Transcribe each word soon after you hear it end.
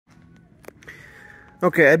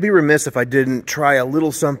Okay, I'd be remiss if I didn't try a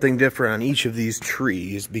little something different on each of these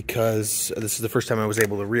trees, because this is the first time I was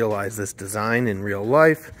able to realize this design in real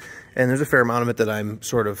life. And there's a fair amount of it that I'm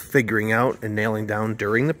sort of figuring out and nailing down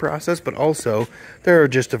during the process, but also there are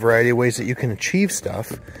just a variety of ways that you can achieve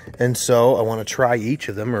stuff. And so I want to try each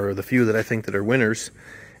of them, or the few that I think that are winners.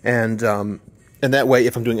 And that way,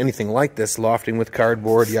 if I'm doing anything like this, lofting with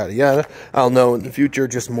cardboard, yada yada, I'll know in the future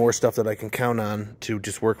just more stuff that I can count on to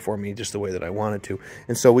just work for me just the way that I wanted to.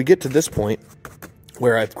 And so we get to this point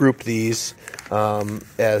where I've grouped these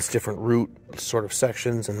as different root sort of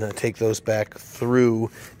sections, and then take those back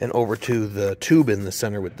through and over to the tube in the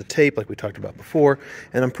center with the tape like we talked about before.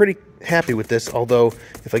 And I'm pretty happy with this, although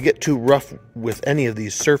if I get too rough with any of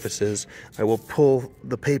these surfaces, I will pull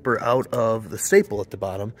the paper out of the staple at the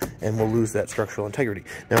bottom and we'll lose that structural integrity.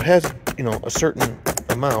 Now it has, you know, a certain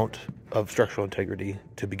amount of structural integrity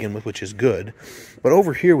to begin with, which is good. But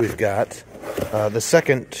over here we've got the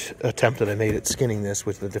second attempt that I made at skinning this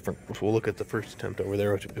with the different, we'll look at the first attempt over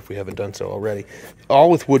there if we haven't done so already, all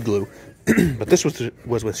with wood glue. But this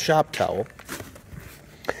was with shop towel.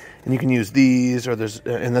 And you can use these, or there's,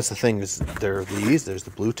 and that's the thing, is there are these, there's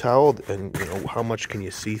the blue towel, and you know, how much can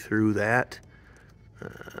you see through that? I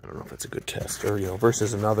don't know if that's a good test, or, you know,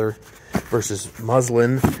 versus another, versus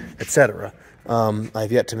muslin, etc.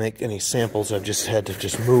 I've yet to make any samples. I've just had to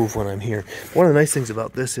just move when I'm here. One of the nice things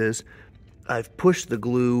about this is I've pushed the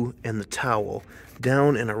glue and the towel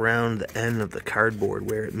down and around the end of the cardboard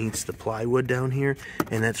where it meets the plywood down here,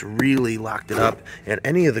 and that's really locked it up. And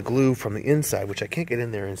any of the glue from the inside, which I can't get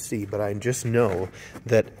in there and see, but I just know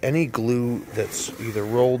that any glue that's either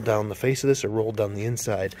rolled down the face of this or rolled down the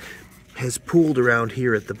inside has pooled around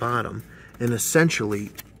here at the bottom and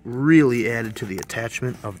essentially really added to the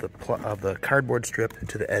attachment of the cardboard strip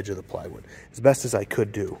to the edge of the plywood as best as I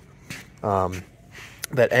could do.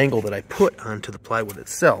 That angle that I put onto the plywood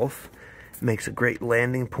itself makes a great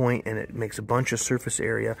landing point, and it makes a bunch of surface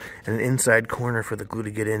area and an inside corner for the glue to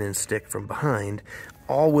get in and stick from behind,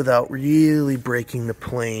 all without really breaking the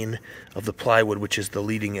plane of the plywood, which is the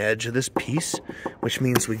leading edge of this piece, which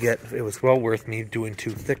means we get, it was well worth me doing two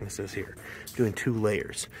thicknesses here, doing two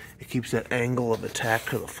layers. It keeps that angle of attack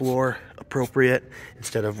to the floor appropriate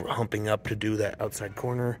instead of humping up to do that outside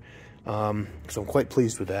corner. So I'm quite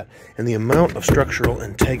pleased with that. And the amount of structural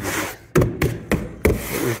integrity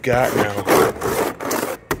that we've got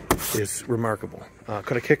now is remarkable.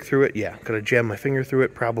 Could I kick through it? Yeah. Could I jam my finger through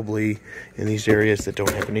it? Probably, in these areas that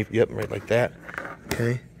don't have any. Yep, right like that.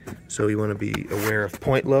 Okay. So you want to be aware of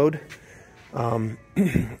point load.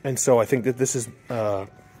 And so I think that this is a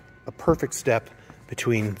perfect step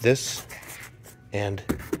between this and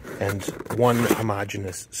one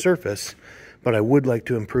homogeneous surface. But I would like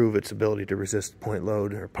to improve its ability to resist point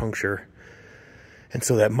load or puncture. And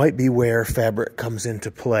so that might be where fabric comes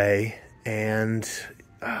into play. And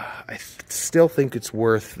I still think it's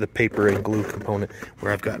worth the paper and glue component,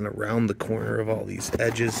 where I've gotten around the corner of all these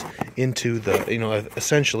edges into the, you know, I've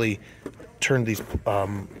essentially turned these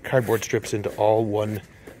cardboard strips into all one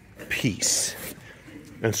piece.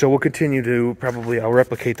 And so we'll continue to, probably I'll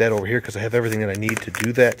replicate that over here because I have everything that I need to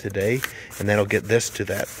do that today. And that'll get this to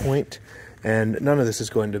that point. And none of this is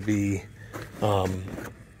going to be,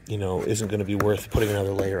 you know, isn't going to be worth putting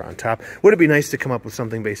another layer on top. Would it be nice to come up with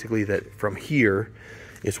something basically that from here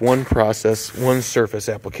is one process, one surface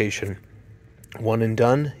application, one and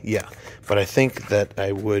done? Yeah. But I think that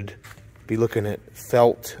I would be looking at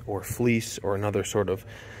felt or fleece or another sort of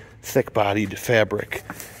thick-bodied fabric.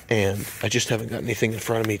 And I just haven't got anything in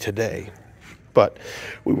front of me today. But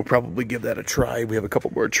we will probably give that a try. We have a couple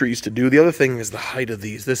more trees to do. The other thing is the height of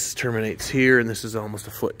these. This terminates here, and this is almost a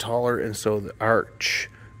foot taller, and so the arch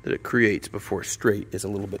that it creates before straight is a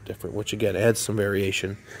little bit different, which again adds some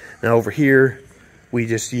variation. Now over here, we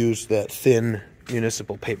just used that thin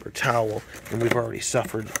municipal paper towel, and we've already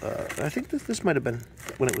suffered. I think this might have been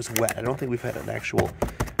when it was wet. I don't think we've had an actual.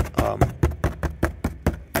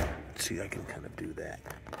 Let's see, I can kind of do that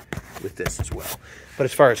with this as well. But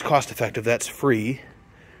as far as cost effective, that's free.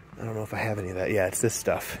 I don't know if I have any of that. Yeah, it's this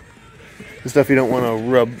stuff. The stuff you don't want to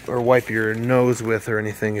rub or wipe your nose with or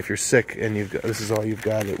anything if you're sick and you've got, this is all you've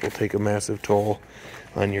got. It will take a massive toll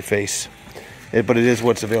on your face. But it is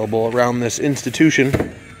what's available around this institution.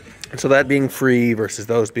 And so that being free versus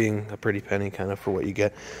those being a pretty penny kind of for what you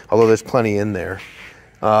get. Although there's plenty in there.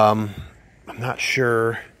 I'm not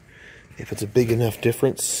sure if it's a big enough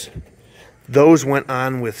difference. Those went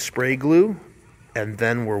on with spray glue and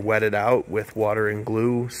then were wetted out with water and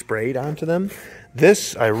glue sprayed onto them.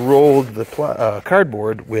 This, I rolled the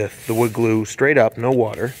cardboard with the wood glue straight up, no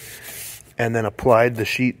water, and then applied the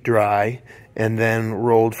sheet dry and then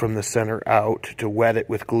rolled from the center out to wet it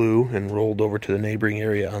with glue, and rolled over to the neighboring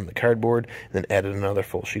area on the cardboard, and then added another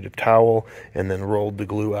full sheet of towel, and then rolled the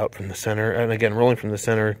glue out from the center, and again rolling from the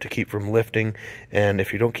center to keep from lifting. And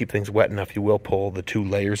if you don't keep things wet enough, you will pull the 2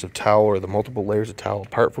 layers of towel or the multiple layers of towel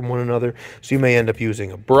apart from one another, so you may end up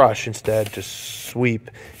using a brush instead to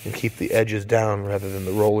sweep and keep the edges down rather than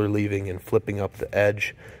the roller leaving and flipping up the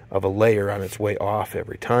edge of a layer on its way off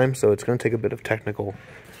every time. So it's going to take a bit of technical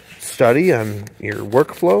study on your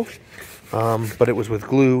workflow, but it was with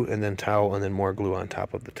glue and then towel and then more glue on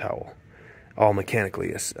top of the towel, all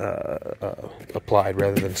mechanically applied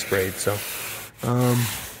rather than sprayed. So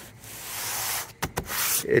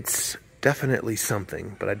it's definitely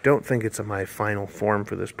something, but I don't think it's my final form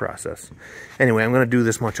for this process. Anyway, I'm going to do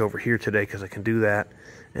this much over here today because I can do that,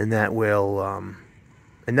 and that will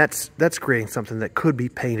and that's creating something that could be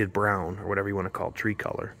painted brown or whatever you want to call tree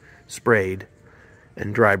color, sprayed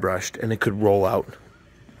and dry brushed, and it could roll out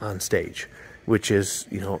on stage, which is,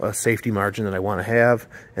 you know, a safety margin that I want to have.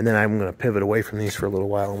 And then I'm going to pivot away from these for a little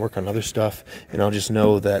while and work on other stuff, and I'll just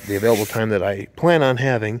know that the available time that I plan on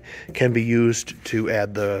having can be used to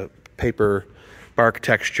add the paper bark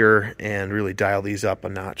texture and really dial these up a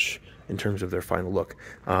notch in terms of their final look.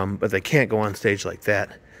 But they can't go on stage like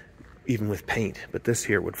that even with paint, but this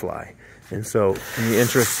here would fly. And so in the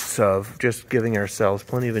interests of just giving ourselves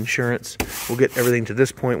plenty of insurance, we'll get everything to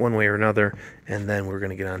this point one way or another, and then we're going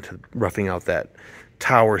to get on to roughing out that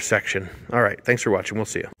tower section. All right, thanks for watching. We'll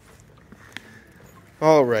see you.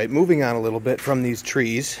 All right, moving on a little bit from these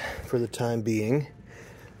trees for the time being.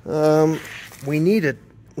 We need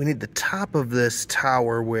the top of this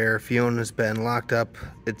tower where Fiona's been locked up.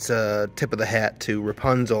 It's a tip of the hat to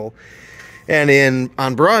Rapunzel. And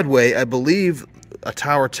on Broadway, I believe a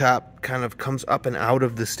tower top kind of comes up and out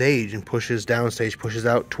of the stage and pushes downstage, pushes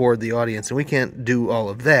out toward the audience. And we can't do all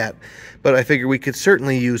of that, but I figure we could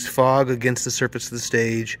certainly use fog against the surface of the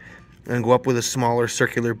stage and go up with a smaller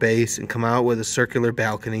circular base and come out with a circular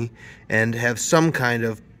balcony and have some kind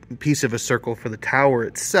of piece of a circle for the tower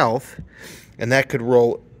itself. And that could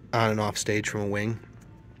roll on and off stage from a wing.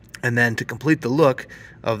 And then to complete the look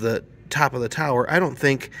of the top of the tower, I don't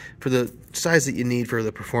think for the size that you need for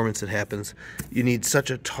the performance that happens, you need such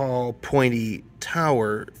a tall, pointy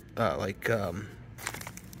tower,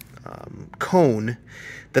 cone,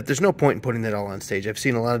 that there's no point in putting that all on stage. I've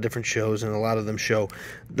seen a lot of different shows, and a lot of them show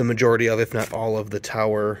the majority of, if not all of, the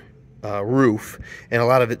tower roof, and a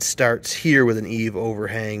lot of it starts here with an eave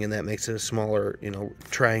overhang, and that makes it a smaller, you know,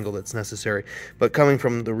 triangle that's necessary. But coming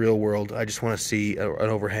from the real world, I just want to see an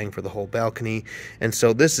overhang for the whole balcony. And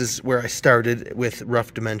so this is where I started with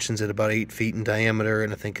rough dimensions at about 8 feet in diameter,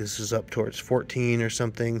 and I think this is up towards 14 or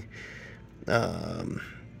something.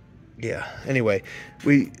 Yeah, anyway,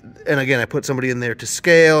 and again, I put somebody in there to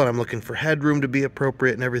scale, and I'm looking for headroom to be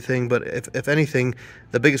appropriate and everything, but if anything,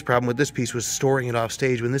 the biggest problem with this piece was storing it off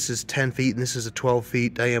stage. When this is 10 feet and this is a 12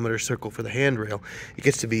 feet diameter circle for the handrail, it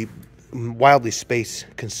gets to be wildly space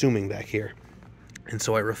consuming back here. And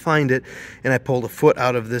so I refined it, and I pulled a foot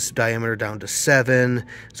out of this diameter down to 7.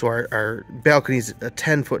 So our balcony's a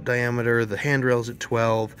 10-foot diameter, the handrail's at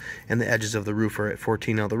 12, and the edges of the roof are at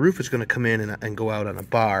 14. Now the roof is going to come in and go out on a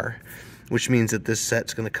bar, which means that this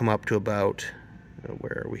set's going to come up to about,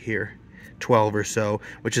 where are we here? 12 or so,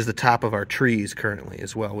 which is the top of our trees currently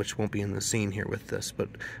as well, which won't be in the scene here with this, but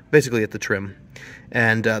basically at the trim.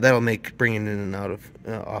 And that'll make bringing in and out of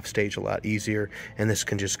off stage a lot easier, and this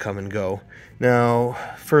can just come and go. Now,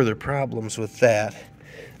 further problems with that.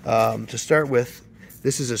 To start with,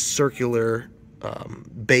 this is a circular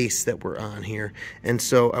base that we're on here, and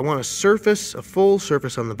so I want a full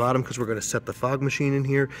surface on the bottom, because we're going to set the fog machine in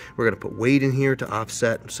here. We're going to put weight in here to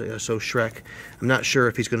offset. So Shrek, I'm not sure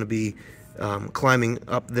if he's going to be climbing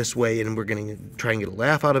up this way and we're going to try and get a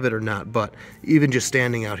laugh out of it or not, but even just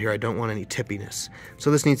standing out here, I don't want any tippiness. So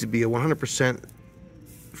this needs to be a 100%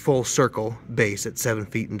 full circle base at 7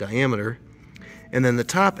 feet in diameter, and then the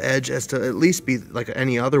top edge has to at least be like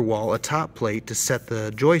any other wall, a top plate to set the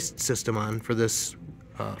joist system on for this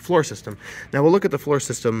floor system. Now we'll look at the floor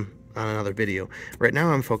system on another video. Right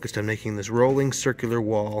now I'm focused on making this rolling circular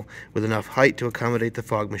wall with enough height to accommodate the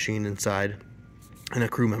fog machine inside and a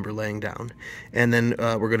crew member laying down. And then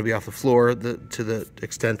we're going to be off the floor to the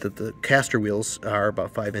extent that the caster wheels are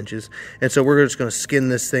about 5 inches. And so we're just going to skin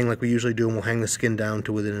this thing like we usually do, and we'll hang the skin down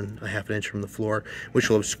to within a half an inch from the floor, which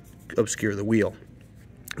will obscure the wheel.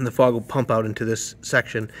 And the fog will pump out into this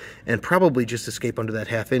section and probably just escape under that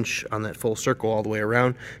half inch on that full circle all the way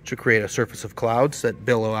around to create a surface of clouds that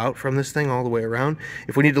billow out from this thing all the way around.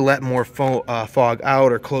 If we need to let more fog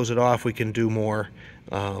out or close it off, we can do more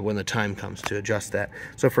when the time comes to adjust that.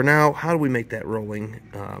 So for now, how do we make that rolling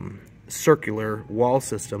circular wall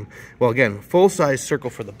system? Well, again, full-size circle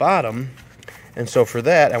for the bottom. And so for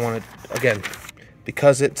that, I want to, again,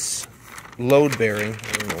 because it's load-bearing,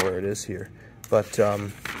 I don't know where it is here, but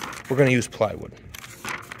we're going to use plywood.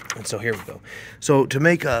 And so here we go. So to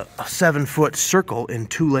make a 7-foot circle in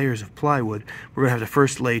 2 layers of plywood, we're going to have to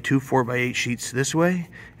first lay 2 4x8 sheets this way,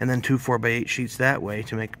 and then 2 4x8 sheets that way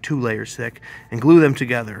to make 2 layers thick, and glue them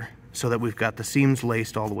together so that we've got the seams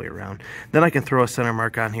laced all the way around. Then I can throw a center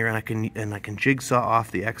mark on here, and I can jigsaw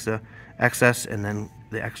off the excess and then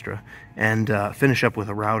the extra, and finish up with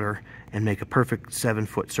a router and make a perfect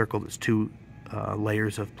 7-foot circle that's 2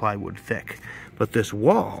 layers of plywood thick. But this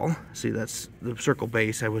wall, see, that's the circle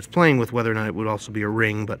base. I was playing with whether or not it would also be a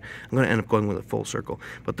ring, but I'm going to end up going with a full circle.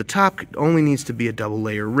 But the top only needs to be a double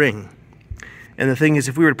layer ring. And the thing is,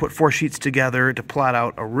 if we were to put 4 sheets together to plot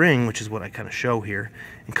out a ring, which is what I kind of show here,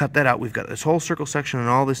 and cut that out, we've got this whole circle section and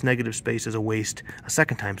all this negative space as a waste a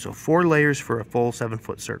second time. So 4 layers for a full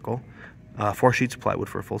 7-foot circle, 4 sheets of plywood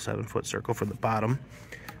for a full 7-foot circle for the bottom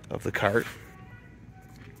of the cart.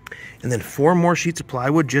 And then 4 more sheets of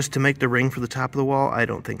plywood just to make the ring for the top of the wall? I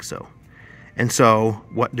don't think so. And so,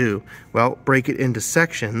 what do? Well, break it into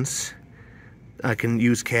sections. I can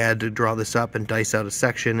use CAD to draw this up and dice out a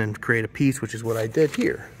section and create a piece, which is what I did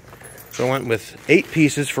here. So I went with 8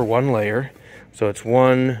 pieces for 1 layer. So it's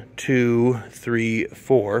 1, 2, 3,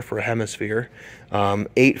 4 for a hemisphere,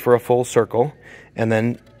 8 for a full circle, and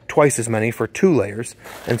then twice as many for 2 layers.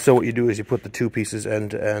 And so what you do is you put the 2 pieces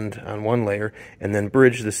end to end on 1 layer and then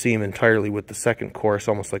bridge the seam entirely with the second course,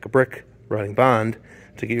 almost like a brick running bond,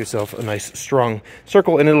 to get yourself a nice strong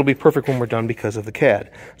circle, and it'll be perfect when we're done because of the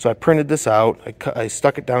CAD. So I printed this out, I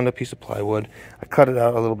stuck it down to a piece of plywood, I cut it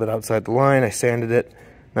out a little bit outside the line, I sanded it,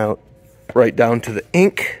 now right down to the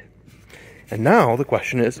ink. And now the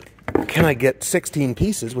question is, can I get 16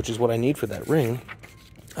 pieces, which is what I need for that ring,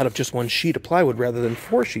 out of just 1 sheet of plywood rather than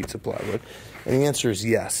 4 sheets of plywood? And the answer is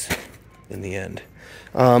yes, in the end.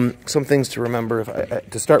 Some things to remember.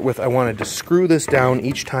 To start with, I wanted to screw this down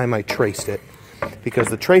each time I traced it, because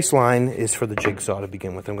the trace line is for the jigsaw to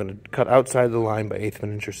begin with. I'm going to cut outside the line by 1/8 of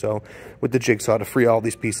an inch or so with the jigsaw to free all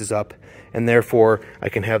these pieces up, and therefore I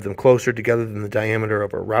can have them closer together than the diameter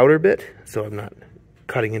of a router bit, so I'm not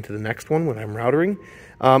cutting into the next one when I'm routering.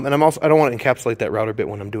 And I don't want to encapsulate that router bit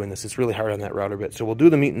when I'm doing this. It's really hard on that router bit. So we'll do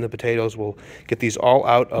the meat and the potatoes. We'll get these all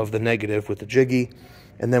out of the negative with the jiggy,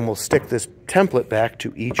 and then we'll stick this template back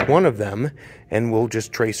to each one of them, and we'll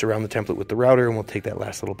just trace around the template with the router, and we'll take that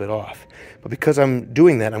last little bit off. But because I'm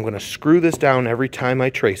doing that, I'm going to screw this down every time I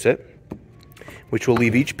trace it, which will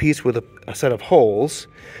leave each piece with a set of holes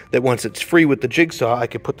that once it's free with the jigsaw, I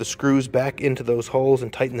can put the screws back into those holes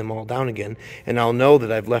and tighten them all down again, and I'll know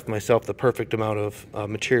that I've left myself the perfect amount of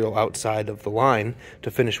material outside of the line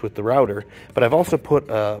to finish with the router. But I've also put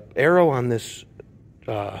an arrow on this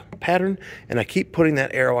pattern, and I keep putting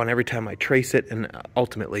that arrow on every time I trace it, and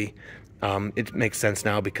ultimately it makes sense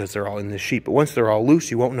now because they're all in this sheet. But once they're all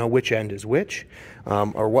loose, you won't know which end is which,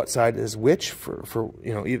 or what side is which for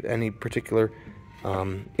you know, any particular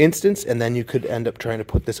instance, and then you could end up trying to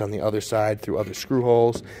put this on the other side through other screw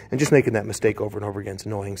holes, and just making that mistake over and over again is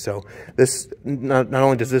annoying. So this, not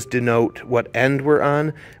only does this denote what end we're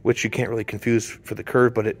on, which you can't really confuse for the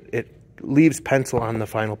curve, but it leaves pencil on the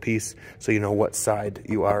final piece so you know what side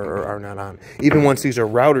you are or are not on. Even once these are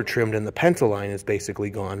router trimmed and the pencil line is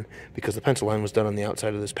basically gone, because the pencil line was done on the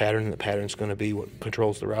outside of this pattern, and the pattern's going to be what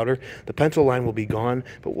controls the router, the pencil line will be gone,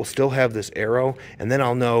 but we'll still have this arrow, and then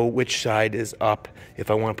I'll know which side is up.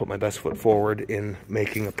 If I want to put my best foot forward in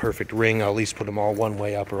making a perfect ring, I'll at least put them all one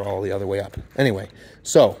way up or all the other way up. Anyway,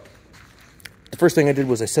 so the first thing I did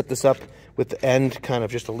was I set this up with the end kind of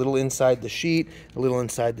just a little inside the sheet, a little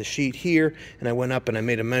inside the sheet here, and I went up and I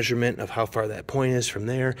made a measurement of how far that point is from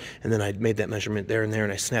there, and then I made that measurement there and there,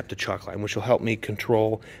 and I snapped a chalk line, which will help me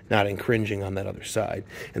control not encringing on that other side.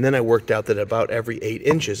 And then I worked out that about every 8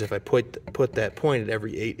 inches, if I put that point at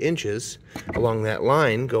every 8 inches along that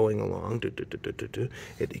line going along,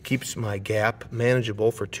 it keeps my gap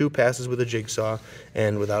manageable for 2 passes with a jigsaw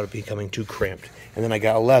and without it becoming too cramped. And then I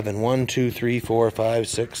got 11. 1, 2, 3, 4, 5,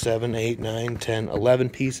 6, 7, 8, 9, 10, 11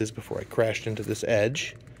 pieces before I crashed into this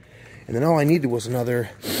edge. And then all I needed was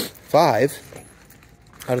another 5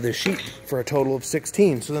 out of this sheet for a total of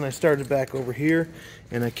 16. So then I started back over here,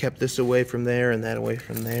 and I kept this away from there, and that away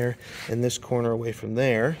from there, and this corner away from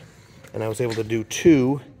there. And I was able to do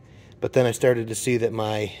 2, but then I started to see that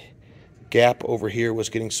my gap over here was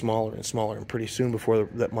getting smaller and smaller, and pretty soon, before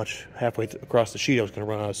that much halfway across the sheet, I was going to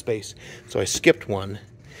run out of space. So I skipped 1, and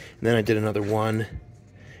then I did another 1,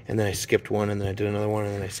 and then I skipped one, and then I did another one,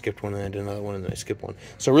 and then I skipped one, and then I did another one, and then I skipped one.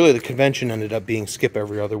 So really the convention ended up being skip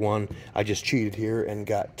every other one. I just cheated here and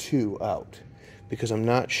got 2 out because I'm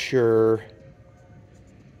not sure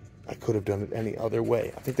I could have done it any other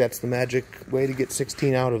way. I think that's the magic way to get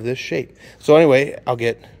 16 out of this shape. So anyway, I'll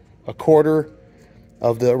get a quarter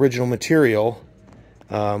of the original material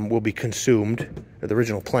will be consumed, or the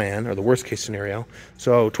original plan, or the worst case scenario.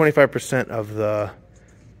 So 25% of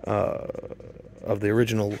the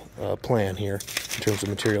original plan here in terms of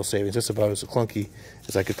material savings. That's about as clunky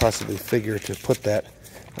as I could possibly figure to put that.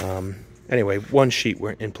 Anyway, 1 sheet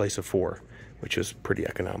in place of 4, which is pretty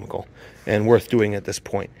economical and worth doing at this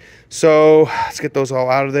point. So let's get those all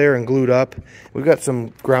out of there and glued up. We've got some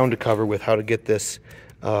ground to cover with how to get this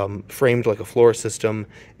framed like a floor system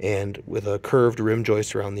and with a curved rim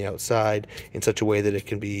joist around the outside in such a way that it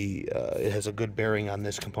can be, it has a good bearing on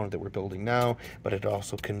this component that we're building now, but it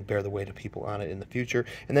also can bear the weight of people on it in the future.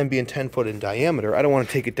 And then being 10 foot in diameter, I don't want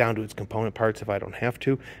to take it down to its component parts if I don't have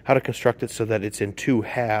to. How to construct it so that it's in 2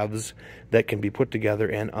 halves that can be put together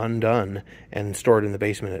and undone and stored in the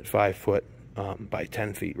basement at 5 foot by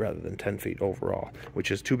 10 feet rather than 10 feet overall,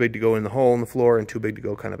 which is too big to go in the hole in the floor and too big to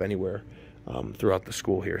go kind of anywhere throughout the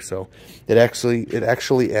school here. So it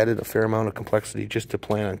actually added a fair amount of complexity just to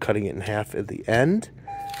plan on cutting it in half at the end.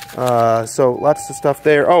 So lots of stuff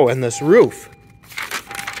there. Oh, and this roof,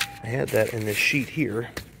 I had that in this sheet here.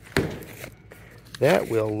 That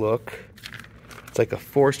will look, it's like a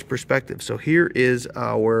forced perspective. So here is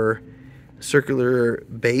our circular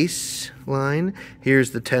base line. Here's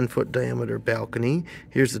the 10-foot diameter balcony.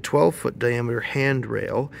 Here's the 12-foot diameter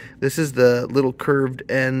handrail. This is the little curved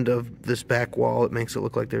end of this back wall. It makes it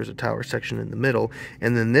look like there's a tower section in the middle.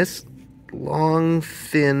 And then this long,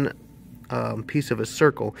 thin piece of a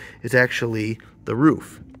circle is actually the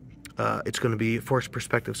roof. It's going to be forced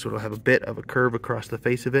perspective, so it'll have a bit of a curve across the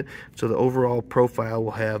face of it. So the overall profile will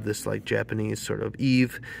have this like Japanese sort of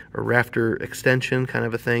eave or rafter extension kind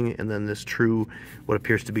of a thing, and then this true, what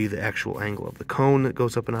appears to be the actual angle of the cone that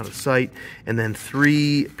goes up and out of sight, and then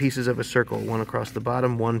 3 pieces of a circle, one across the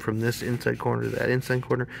bottom, one from this inside corner to that inside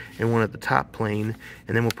corner, and one at the top plane.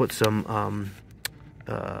 And then we'll put some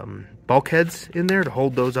bulkheads in there to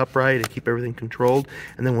hold those upright and keep everything controlled,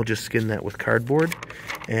 and then we'll just skin that with cardboard,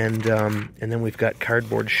 and then we've got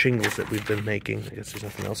cardboard shingles that we've been making. I guess there's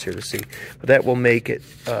nothing else here to see, but that will make it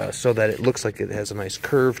so that it looks like it has a nice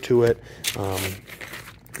curve to it.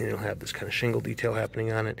 And it'll have this kind of shingle detail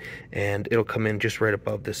happening on it, and it'll come in just right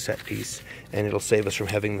above this set piece, and it'll save us from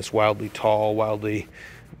having this wildly tall, wildly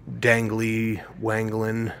dangly,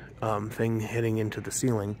 wangling thing hitting into the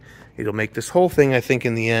ceiling. It'll make this whole thing, I think,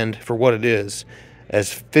 in the end, for what it is,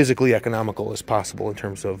 as physically economical as possible in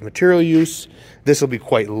terms of material use. This will be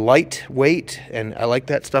quite lightweight, and I like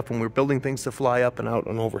that stuff when we're building things to fly up and out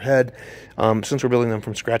and overhead. Since we're building them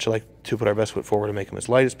from scratch, I like to put our best foot forward to make them as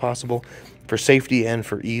light as possible for safety and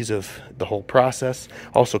for ease of the whole process.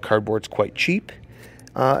 Also, cardboard's quite cheap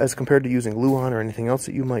as compared to using Luan or anything else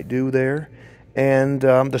that you might do there. And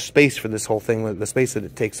the space for this whole thing, the space that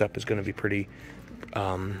it takes up, is going to be pretty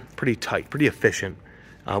tight, pretty efficient.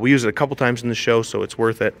 We use it a couple times in the show, so it's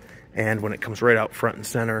worth it. And when it comes right out front and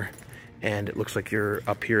center, and it looks like you're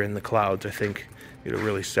up here in the clouds, I think it'll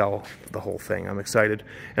really sell the whole thing. I'm excited.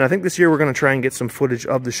 And I think this year we're going to try and get some footage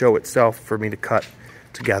of the show itself for me to cut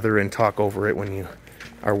together and talk over it when you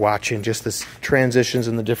are watching just this transitions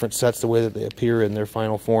and the different sets, the way that they appear in their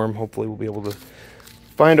final form. Hopefully we'll be able to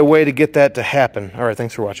find a way to get that to happen. All right,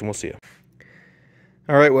 thanks for watching. We'll see you.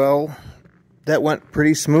 All right, well, that went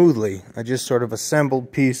pretty smoothly. I just sort of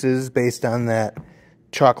assembled pieces based on that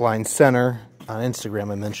chalk line center. On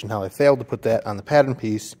Instagram, I mentioned how I failed to put that on the pattern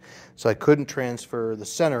piece, so I couldn't transfer the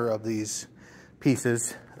center of these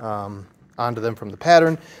pieces onto them from the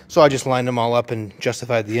pattern. So I just lined them all up and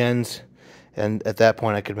justified the ends. And at that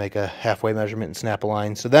point, I could make a halfway measurement and snap a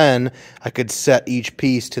line. So then I could set each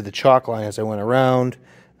piece to the chalk line as I went around.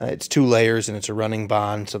 It's 2 layers and it's a running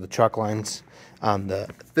bond, so the chalk line's on the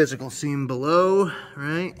physical seam below,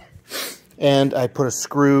 right? And I put a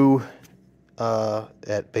screw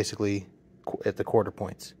at basically at the quarter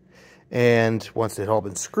points. And once it had all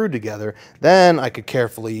been screwed together, then I could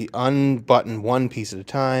carefully unbutton one piece at a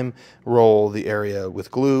time, roll the area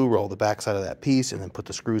with glue, roll the back side of that piece, and then put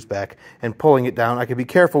the screws back. And pulling it down, I could be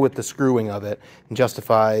careful with the screwing of it and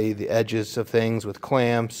justify the edges of things with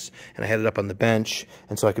clamps. And I had it up on the bench,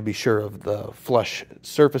 and so I could be sure of the flush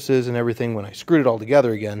surfaces and everything when I screwed it all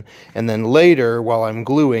together again. And then later, while I'm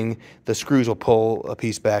gluing, the screws will pull a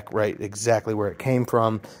piece back right exactly where it came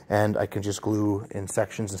from, and I can just glue in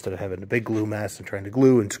sections instead of having been a big glue mess and trying to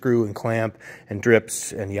glue and screw and clamp and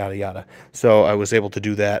drips and yada yada. So I was able to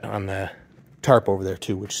do that on the tarp over there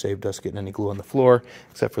too, which saved us getting any glue on the floor,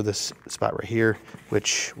 except for this spot right here,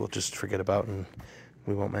 which we'll just forget about and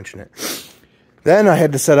we won't mention it. Then I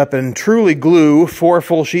had to set up and truly glue 4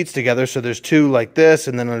 full sheets together. So there's 2 like this,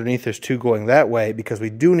 and then underneath there's 2 going that way, because we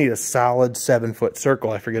do need a solid 7-foot circle.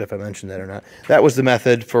 I forget if I mentioned that or not. That was the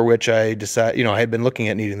method for which I decided, you know, I had been looking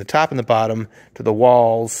at needing the top and the bottom to the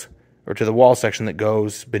walls, or to the wall section that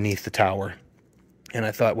goes beneath the tower. And I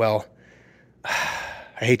thought, well,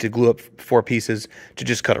 I hate to glue up 4 pieces to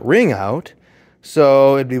just cut a ring out.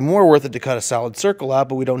 So it'd be more worth it to cut a solid circle out,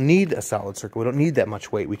 but we don't need a solid circle. We don't need that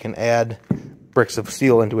much weight. We can add bricks of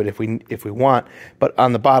steel into it if we want. But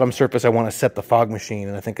on the bottom surface, I want to set the fog machine.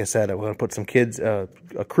 And I think I said I want to put some kids, a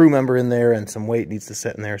crew member in there, and some weight needs to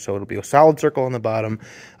sit in there. So it'll be a solid circle on the bottom.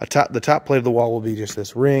 The top plate of the wall will be just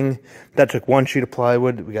this ring. That took 1 sheet of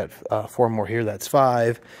plywood. We got 4 more here. That's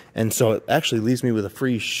 5. And so it actually leaves me with a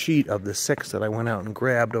free sheet of the 6 that I went out and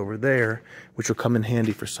grabbed over there, which will come in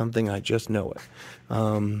handy for something. I just know it.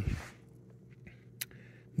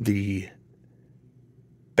 The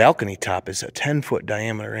balcony top is a 10-foot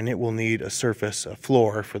diameter, and it will need a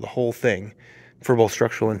floor for the whole thing, for both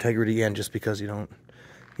structural integrity and just because you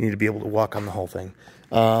need to be able to walk on the whole thing.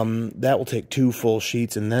 That will take 2 full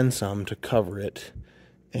sheets and then some to cover it.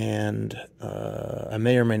 And I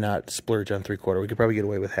may or may not splurge on 3/4. We could probably get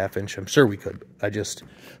away with 1/2 inch. I'm sure we could.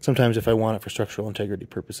 Sometimes if I want it for structural integrity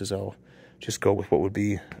purposes, I'll just go with what would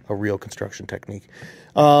be a real construction technique.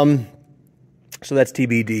 So that's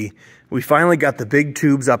TBD. We finally got the big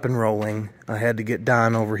tubes up and rolling. I had to get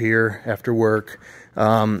Don over here after work.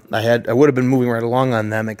 I would have been moving right along on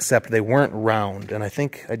them, except they weren't round. And I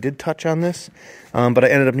think I did touch on this, but I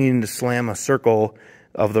ended up needing to slam a circle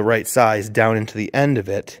of the right size down into the end of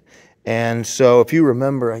it. And so if you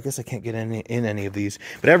remember, I guess I can't get in any of these,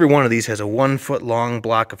 but every one of these has a 1-foot long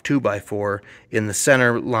block of 2x4 in the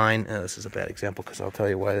center line. This is a bad example because I'll tell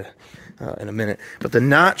you why in a minute. But the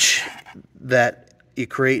notch that you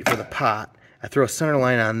create for the pot, I throw a center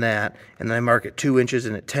line on that, and then I mark it 2 inches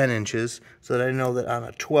and at 10 inches, so that I know that on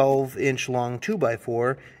a 12-inch long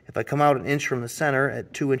 2x4, if I come out 1 inch from the center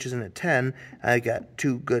at 2 inches and at 10, I got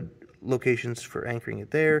 2 good locations for anchoring it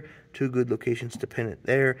there, 2 good locations to pin it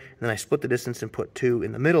there, and then I split the distance and put 2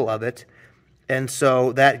 in the middle of it. And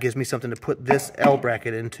so that gives me something to put this L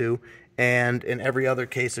bracket into. And in every other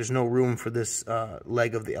case, there's no room for this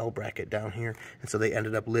leg of the L bracket down here. And so they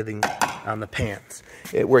ended up living on the pants.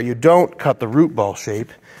 Where you don't cut the root ball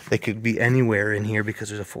shape, they could be anywhere in here because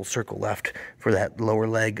there's a full circle left for that lower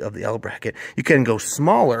leg of the L bracket. You can go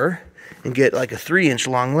smaller and get like a 3-inch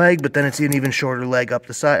long leg, but then it's an even shorter leg up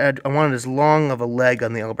the side. I wanted as long of a leg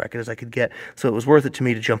on the L bracket as I could get, so it was worth it to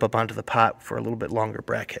me to jump up onto the pot for a little bit longer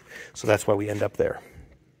bracket. So that's why we end up there.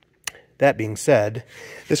 That being said,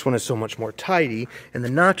 this one is so much more tidy, and the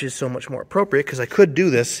notch is so much more appropriate because I could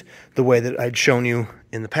do this the way that I'd shown you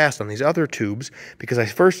in the past on these other tubes, because I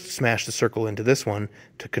first smashed the circle into this one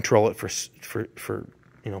to control it for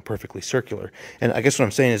perfectly circular. And I guess what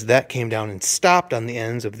I'm saying is that came down and stopped on the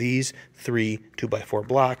ends of these 3 2x4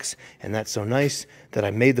 blocks, and that's so nice that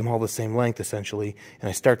I made them all the same length essentially, and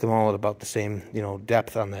I start them all at about the same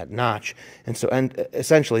depth on that notch. And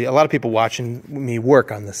essentially a lot of people watching me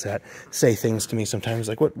work on the set say things to me sometimes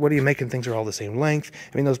like, what are you making things are all the same length?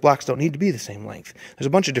 I mean, those blocks don't need to be the same length. There's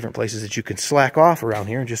a bunch of different places that you can slack off around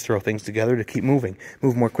here and just throw things together to keep move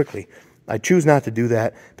more quickly. I choose not to do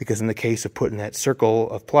that because in the case of putting that circle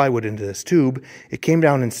of plywood into this tube, it came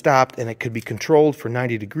down and stopped, and it could be controlled for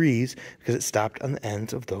 90 degrees because it stopped on the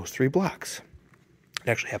ends of those 3 blocks. It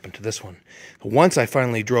actually happened to this one. But once I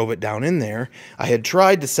finally drove it down in there, I had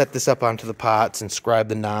tried to set this up onto the pots and scribe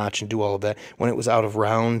the notch and do all of that when it was out of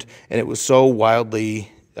round, and it was so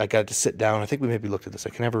wildly... I got to sit down. I think we maybe looked at this. I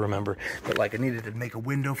can never remember. But like I needed to make a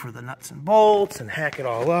window for the nuts and bolts and hack it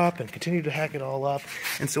all up and continue to hack it all up.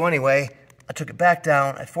 And so anyway, I took it back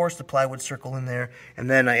down. I forced the plywood circle in there. And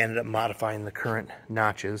then I ended up modifying the current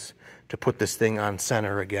notches to put this thing on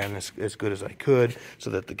center again as good as I could so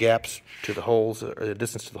that the gaps to the holes, or the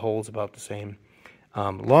distance to the holes, about the same.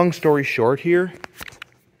 Long story short here,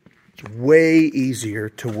 it's way easier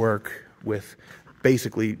to work with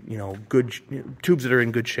basically, good tubes that are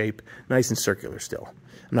in good shape, nice and circular still.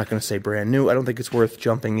 I'm not going to say brand new. I don't think it's worth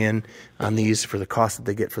jumping in on these for the cost that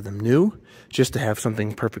they get for them new, just to have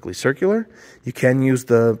something perfectly circular. You can use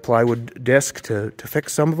the plywood disc to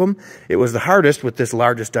fix some of them. It was the hardest with this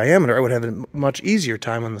largest diameter. I would have a much easier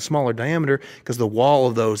time on the smaller diameter because the wall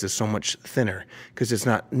of those is so much thinner because it's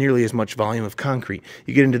not nearly as much volume of concrete.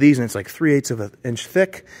 You get into these and it's like 3/8 of an inch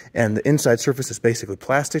thick, and the inside surface is basically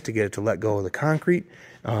plastic to get it to let go of the concrete.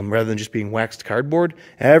 Rather than just being waxed cardboard.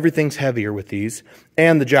 Everything's heavier with these,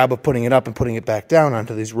 and the job of putting it up and putting it back down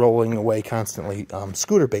onto these rolling away constantly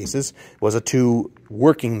scooter bases was a 2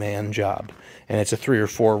 working man job, and it's a 3 or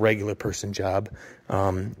 4 regular person job,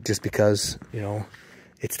 just because, you know,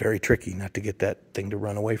 it's very tricky not to get that thing to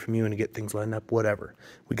run away from you and to get things lined up, whatever.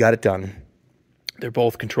 We got it done. They're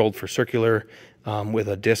both controlled for circular with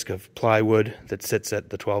a disc of plywood that sits at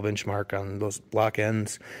the 12-inch mark on those block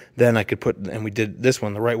ends. Then I could put, and we did this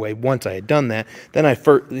one the right way once I had done that. Then I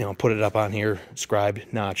first, put it up on here, scribed,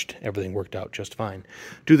 notched, everything worked out just fine.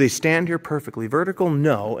 Do they stand here perfectly vertical?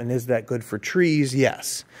 No. And is that good for trees?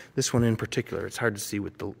 Yes. This one in particular, it's hard to see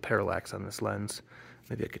with the parallax on this lens.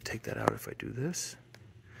 Maybe I could take that out if I do this.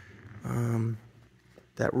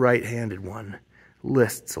 That right-handed one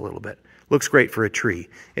lists a little bit. Looks great for a tree.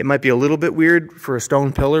 It might be a little bit weird for a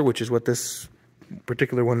stone pillar, which is what this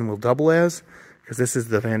particular one will double as, because this is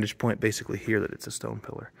the vantage point basically here that it's a stone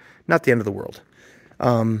pillar. Not the end of the world.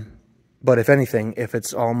 But if anything, if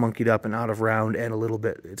it's all monkeyed up and out of round and a little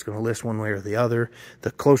bit, it's going to list one way or the other.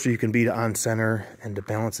 The closer you can be to on center and to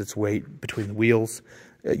balance its weight between the wheels,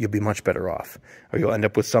 you'll be much better off. Or you'll end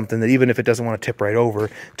up with something that even if it doesn't want to tip right over,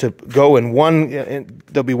 to go in one,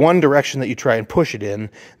 there'll be one direction that you try and push it in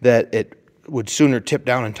that it would sooner tip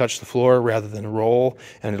down and touch the floor rather than roll,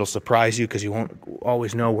 and it'll surprise you because you won't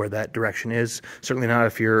always know where that direction is. Certainly not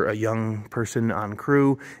if you're a young person on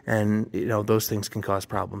crew, and those things can cause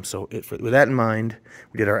problems. So with that in mind,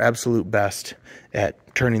 we did our absolute best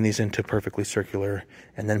at turning these into perfectly circular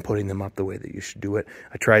and then putting them up the way that you should do it.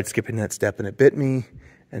 I tried skipping that step and it bit me,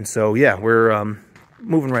 and so yeah, we're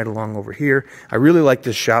moving right along over here. I really like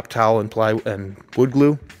this shop towel and wood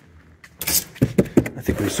glue. I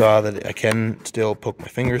think we saw that I can still poke my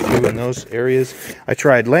finger through in those areas. I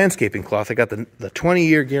tried landscaping cloth. I got the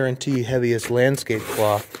 20-year guarantee heaviest landscape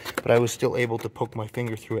cloth, but I was still able to poke my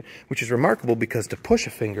finger through it, which is remarkable because to push a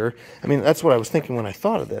finger, I mean, that's what I was thinking when I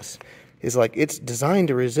thought of this, is like it's designed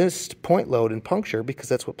to resist point load and puncture because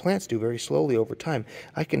that's what plants do very slowly over time.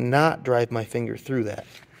 I cannot drive my finger through that.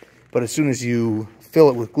 But as soon as you fill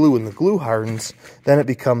it with glue and the glue hardens, then it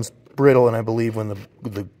becomes brittle, and I believe when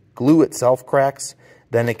the glue itself cracks,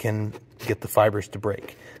 then it can get the fibers to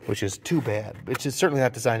break, which is too bad. It's just certainly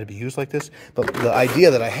not designed to be used like this, but the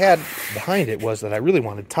idea that I had behind it was that I really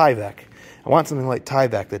wanted Tyvek. I want something like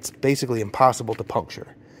Tyvek that's basically impossible to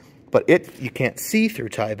puncture. But you can't see through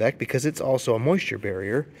Tyvek because it's also a moisture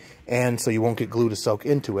barrier, and so you won't get glue to soak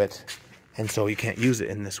into it, and so you can't use it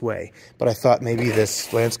in this way. But I thought maybe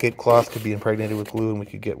this landscape cloth could be impregnated with glue and we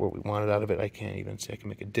could get what we wanted out of it. I can't even see. I can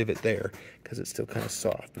make a divot there because it's still kind of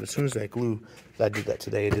soft. But as soon as that glue, I did that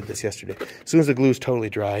today, I did this yesterday. As soon as the glue is totally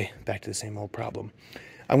dry, back to the same old problem.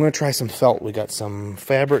 I'm going to try some felt. We got some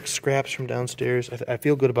fabric scraps from downstairs. I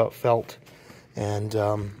feel good about felt, and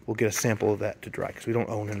we'll get a sample of that to dry because we don't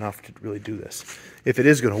own enough to really do this. If it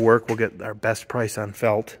is going to work, we'll get our best price on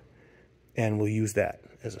felt, and we'll use that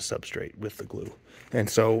as a substrate with the glue. And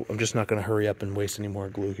so I'm just not going to hurry up and waste any more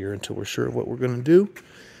glue here until we're sure of what we're going to do.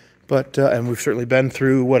 But and we've certainly been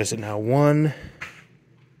through, what is it now, 1,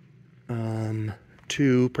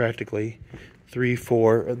 2 practically, 3,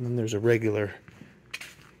 4, and then there's a regular,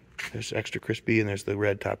 there's extra crispy, and there's the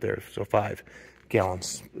red top there, so 5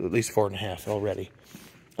 gallons, at least 4.5 already.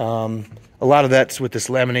 A lot of that's with this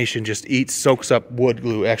lamination just soaks up wood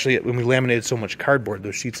glue. Actually, when we laminated so much cardboard,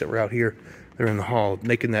 those sheets that were out here, they're in the hall,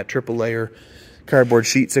 making that triple layer cardboard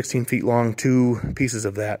sheet 16 feet long, 2 pieces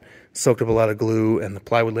of that soaked up a lot of glue, and the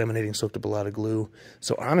plywood laminating soaked up a lot of glue.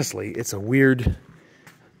 So honestly, it's a weird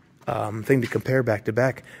thing to compare back to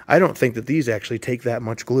back. I don't think that these actually take that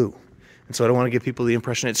much glue. And so I don't want to give people the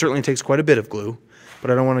impression, it certainly takes quite a bit of glue,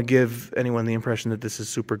 but I don't want to give anyone the impression that this is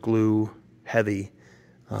super glue heavy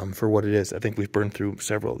for what it is. I think we've burned through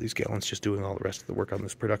several of these gallons just doing all the rest of the work on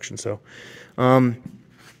this production. So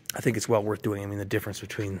I think it's well worth doing. I mean, the difference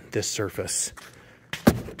between this surface,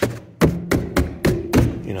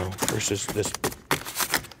 versus this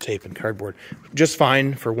tape and cardboard, just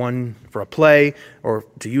fine for a play or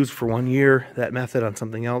to use for 1 year, that method on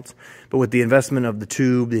something else. But with the investment of the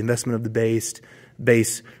tube, the investment of the base,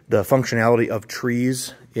 the functionality of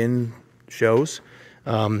trees in shows,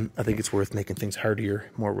 I think it's worth making things hardier,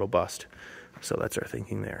 more robust. So that's our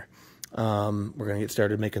thinking there. We're going to get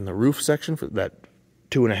started making the roof section for that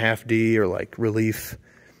 2.5D or like relief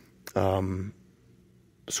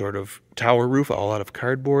sort of tower roof, all out of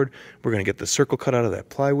cardboard. We're going to get the circle cut out of that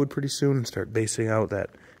plywood pretty soon and start basing out that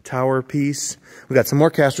tower piece. We got some more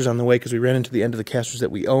casters on the way because we ran into the end of the casters that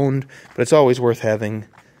we owned, but it's always worth having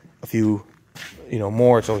a few,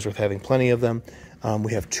 more. It's always worth having plenty of them.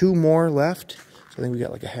 We have 2 more left, so I think we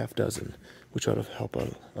got like a half dozen, which ought to help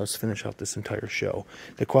us finish out this entire show.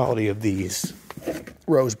 The quality of these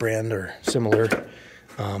Rose brand or similar,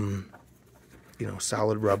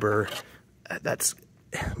 solid rubber, that's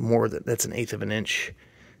that's 1/8 of an inch,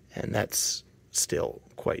 and that's still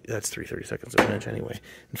that's 3/32 of an inch anyway.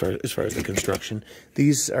 As far as the construction,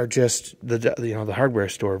 these are just the hardware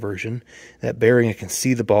store version. That bearing, I can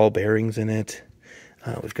see the ball bearings in it.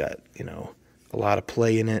 We've got a lot of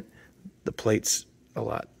play in it. The plate's a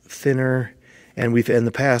lot thinner. And in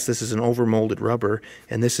the past, this is an overmolded rubber,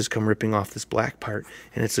 and this has come ripping off this black part,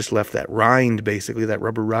 and it's just left that rind, basically, that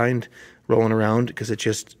rubber rind rolling around because it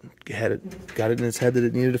just got it in its head that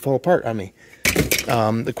it needed to fall apart on me.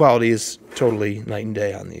 The quality is totally night and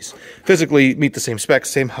day on these. Physically meet the same specs,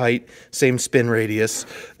 same height, same spin radius,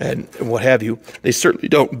 and what have you. They certainly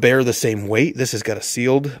don't bear the same weight. This has got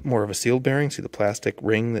more of a sealed bearing. See the plastic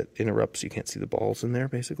ring that interrupts? You can't see the balls in there,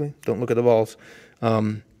 basically. Don't look at the balls.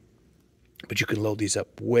 But you can load these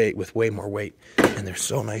up with way more weight, and they're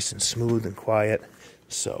so nice and smooth and quiet.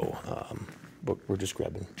 So we're just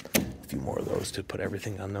grabbing a few more of those to put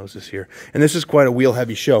everything on those this year. And this is quite a wheel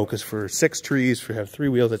heavy show because for 6 trees, we have 3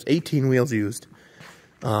 wheels. That's 18 wheels used,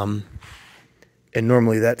 and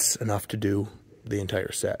normally that's enough to do the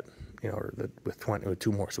entire set. With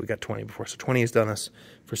 2 more, so we got 20 before. So 20 has done us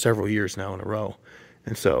for several years now in a row,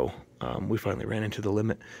 and so. We finally ran into the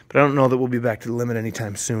limit, but I don't know that we'll be back to the limit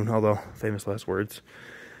anytime soon, although famous last words.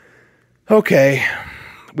 Okay,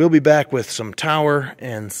 we'll be back with some tower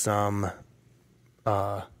and some,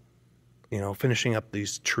 finishing up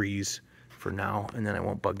these trees for now, and then I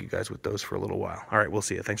won't bug you guys with those for a little while. All right, we'll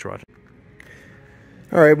see you. Thanks for watching.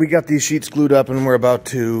 All right, we got these sheets glued up, and we're about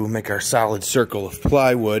to make our solid circle of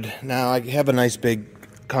plywood. Now, I have a nice big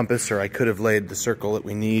compass, or I could have laid the circle that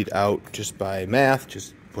we need out just by math,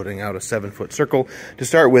 just putting out a 7-foot circle. To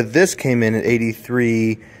start with, this came in at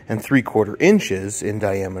 83 3/4 inches in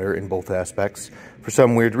diameter in both aspects for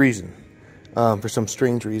some weird reason, for some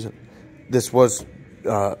strange reason. This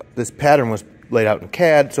pattern was laid out in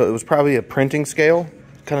CAD, so it was probably a printing scale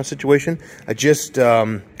kind of situation. I just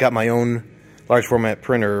got my own large format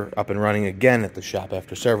printer up and running again at the shop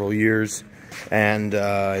after several years, and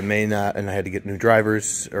I had to get new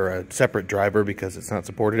drivers, or a separate driver because it's not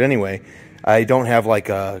supported anyway. I don't have like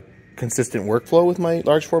a consistent workflow with my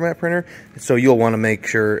large format printer, so you'll want to make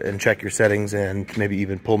sure and check your settings and maybe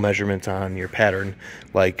even pull measurements on your pattern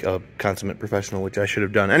like a consummate professional, which I should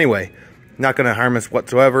have done. Anyway, not going to harm us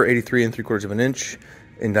whatsoever. 83 3/4 of an inch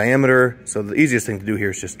in diameter, so the easiest thing to do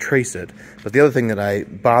here is just trace it. But the other thing that I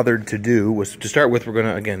bothered to do was, to start with, we're going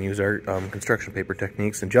to again use our construction paper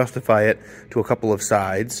techniques and justify it to a couple of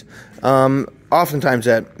sides. Oftentimes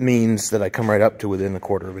that means that I come right up to within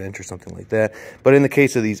 1/4 of an inch or something like that. But in the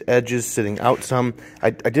case of these edges sitting out some,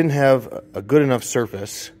 I didn't have a good enough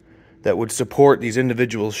surface that would support these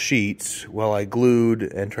individual sheets while I glued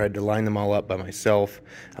and tried to line them all up by myself.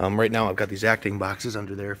 Right now I've got these acting boxes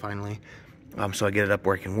under there finally. So I get it up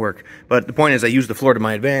where I can work. But the point is I use the floor to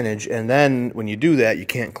my advantage, and then when you do that, you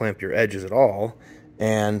can't clamp your edges at all.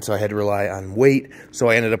 And so I had to rely on weight. So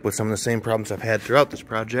I ended up with some of the same problems I've had throughout this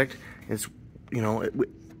project. It's,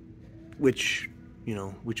 which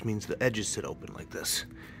means the edges sit open like this.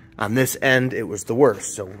 On this end, it was the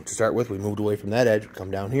worst. So to start with, we moved away from that edge,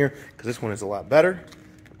 come down here, because this one is a lot better.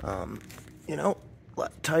 A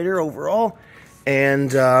lot tighter overall. And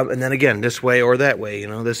then again, this way or that way,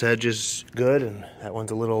 this edge is good, and that one's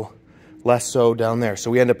a little less so down there. So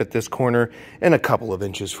we end up at this corner and a couple of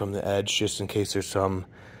inches from the edge, just in case there's some,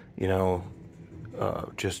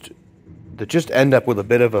 just end up with a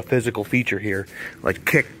bit of a physical feature here,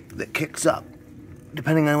 like that kicks up.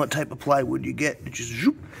 Depending on what type of plywood you get,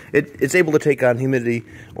 it's able to take on humidity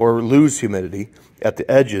or lose humidity at the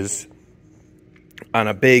edges on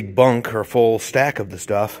a big bunk or full stack of the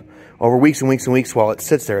stuff over weeks and weeks and weeks while it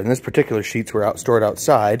sits there. And this particular sheets were stored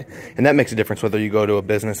outside, and that makes a difference whether you go to a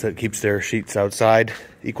business that keeps their sheets outside,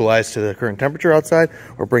 equalized to the current temperature outside,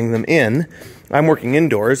 or bring them in. I'm working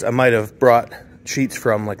indoors. I might have brought sheets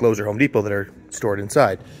from like Lowe's or Home Depot that are stored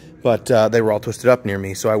inside, but they were all twisted up near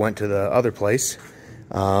me, so I went to the other place,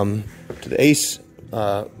 to the Ace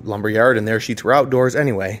lumber yard, and their sheets were outdoors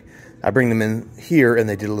anyway. I bring them in here, and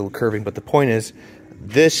they did a little curving, but the point is,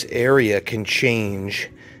 this area can change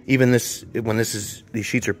even this, when these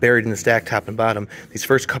sheets are buried in the stack top and bottom, these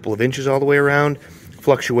first couple of inches all the way around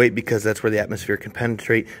fluctuate because that's where the atmosphere can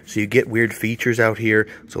penetrate, so you get weird features out here.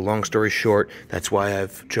 So long story short, that's why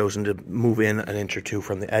I've chosen to move in an inch or two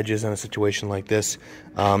from the edges in a situation like this.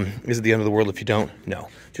 Is it the end of the world if you don't? No,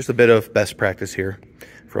 just a bit of best practice here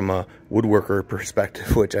from a woodworker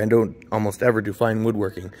perspective, which I don't almost ever do fine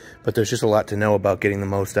woodworking, but there's just a lot to know about getting the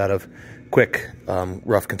most out of quick,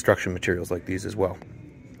 rough construction materials like these as well.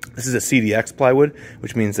 This is a CDX plywood,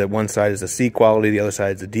 which means that one side is a C quality, the other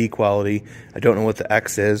side is a D quality. I don't know what the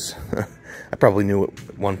X is. I probably knew it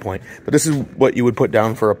at one point. But this is what you would put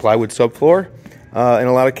down for a plywood subfloor in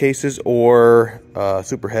a lot of cases, or a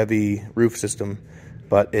super heavy roof system.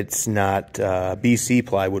 But it's not BC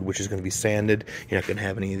plywood, which is going to be sanded. You're not going to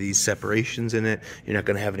have any of these separations in it. You're not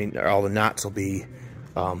going to have any, all the knots will be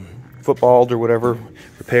footballed or whatever,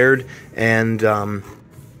 repaired. And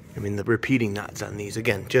I mean, the repeating knots on these,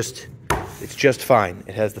 again, it's just fine.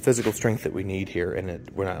 It has the physical strength that we need here,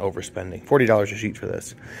 and we're not overspending. $40 a sheet for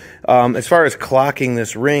this. As far as clocking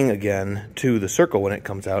this ring again to the circle when it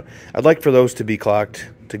comes out, I'd like for those to be clocked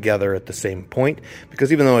together at the same point,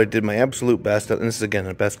 because even though I did my absolute best, and this is again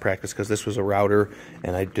a best practice because this was a router,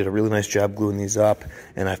 and I did a really nice job gluing these up,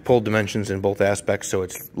 and I've pulled dimensions in both aspects, so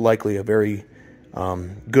it's likely a very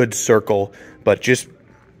good circle, but just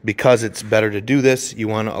because it's better to do this, you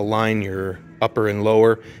want to align your upper and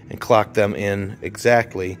lower and clock them in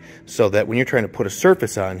exactly so that when you're trying to put a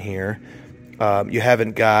surface on here, you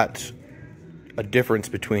haven't got a difference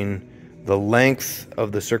between the length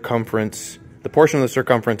of the circumference. The portion of the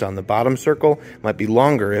circumference on the bottom circle might be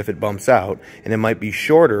longer if it bumps out, and it might be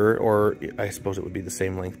shorter, or I suppose it would be the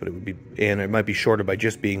same length, but it might be shorter by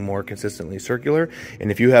just being more consistently circular.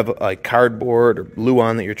 And if you have like cardboard or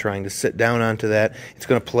Luan that you're trying to sit down onto that, it's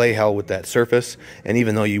going to play hell with that surface. And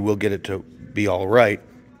even though you will get it to be all right,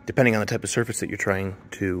 depending on the type of surface that you're trying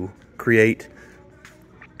to create,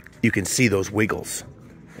 you can see those wiggles.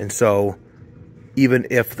 And so even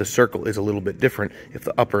if the circle is a little bit different, if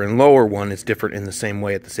the upper and lower one is different in the same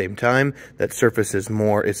way at the same time, that surface is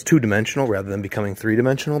more, it's two-dimensional rather than becoming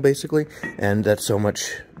three-dimensional, basically, and that's so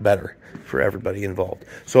much better for everybody involved.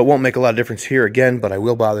 So it won't make a lot of difference here again, but I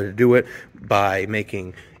will bother to do it by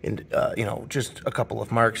making, you know, just a couple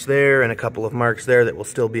of marks there and a couple of marks there that will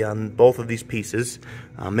still be on both of these pieces.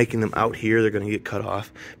 Making them out here, they're going to get cut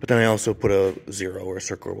off, but then I also put a 0 or a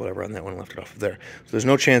circle or whatever on that one, left it off of there. So there's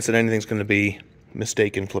no chance that anything's going to be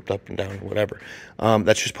mistaken, flipped up and down, or whatever.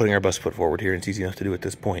 That's just putting our best foot forward here, and it's easy enough to do at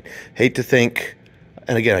this point. Hate to think,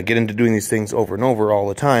 and again, I get into doing these things over and over all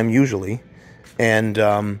the time, usually, and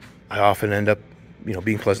I often end up, you know,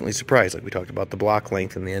 being pleasantly surprised, like we talked about the block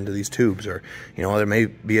length and the end of these tubes, or, you know, there may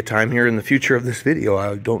be a time here in the future of this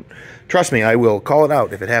video, trust me, I will call it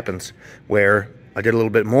out if it happens, where I did a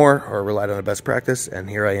little bit more or relied on a best practice, and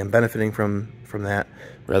here I am benefiting from that,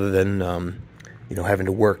 rather than you know, having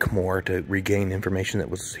to work more to regain information that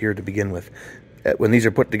was here to begin with. When these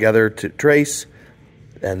are put together to trace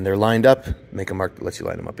and they're lined up, make a mark that lets you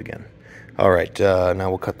line them up again. All right, now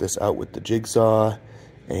we'll cut this out with the jigsaw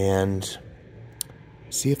and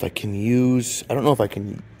see if I can use, I don't know if I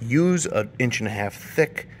can use an 1.5 inch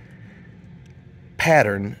thick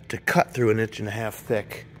pattern to cut through an 1.5 inch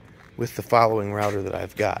thick with the following router that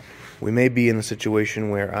I've got. We may be in a situation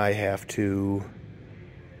where I have to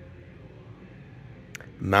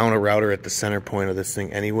mount a router at the center point of this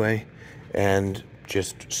thing anyway, and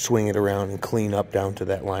just swing it around and clean up down to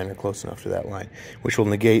that line or close enough to that line, which will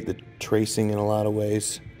negate the tracing in a lot of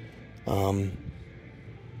ways. But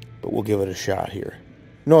we'll give it a shot here.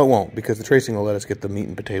 No, it won't, because the tracing will let us get the meat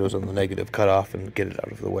and potatoes on the negative cut off and get it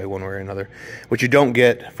out of the way one way or another. What you don't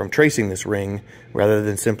get from tracing this ring, rather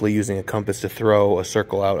than simply using a compass to throw a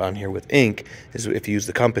circle out on here with ink, is if you use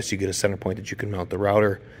the compass, you get a center point that you can mount the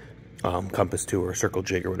router compass to, or a circle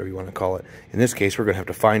jig, or whatever you want to call it. In this case, we're going to have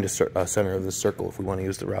to find a center of this circle if we want to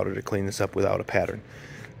use the router to clean this up without a pattern.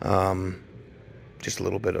 Just a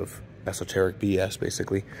little bit of esoteric BS,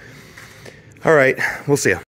 basically. All right, we'll see ya.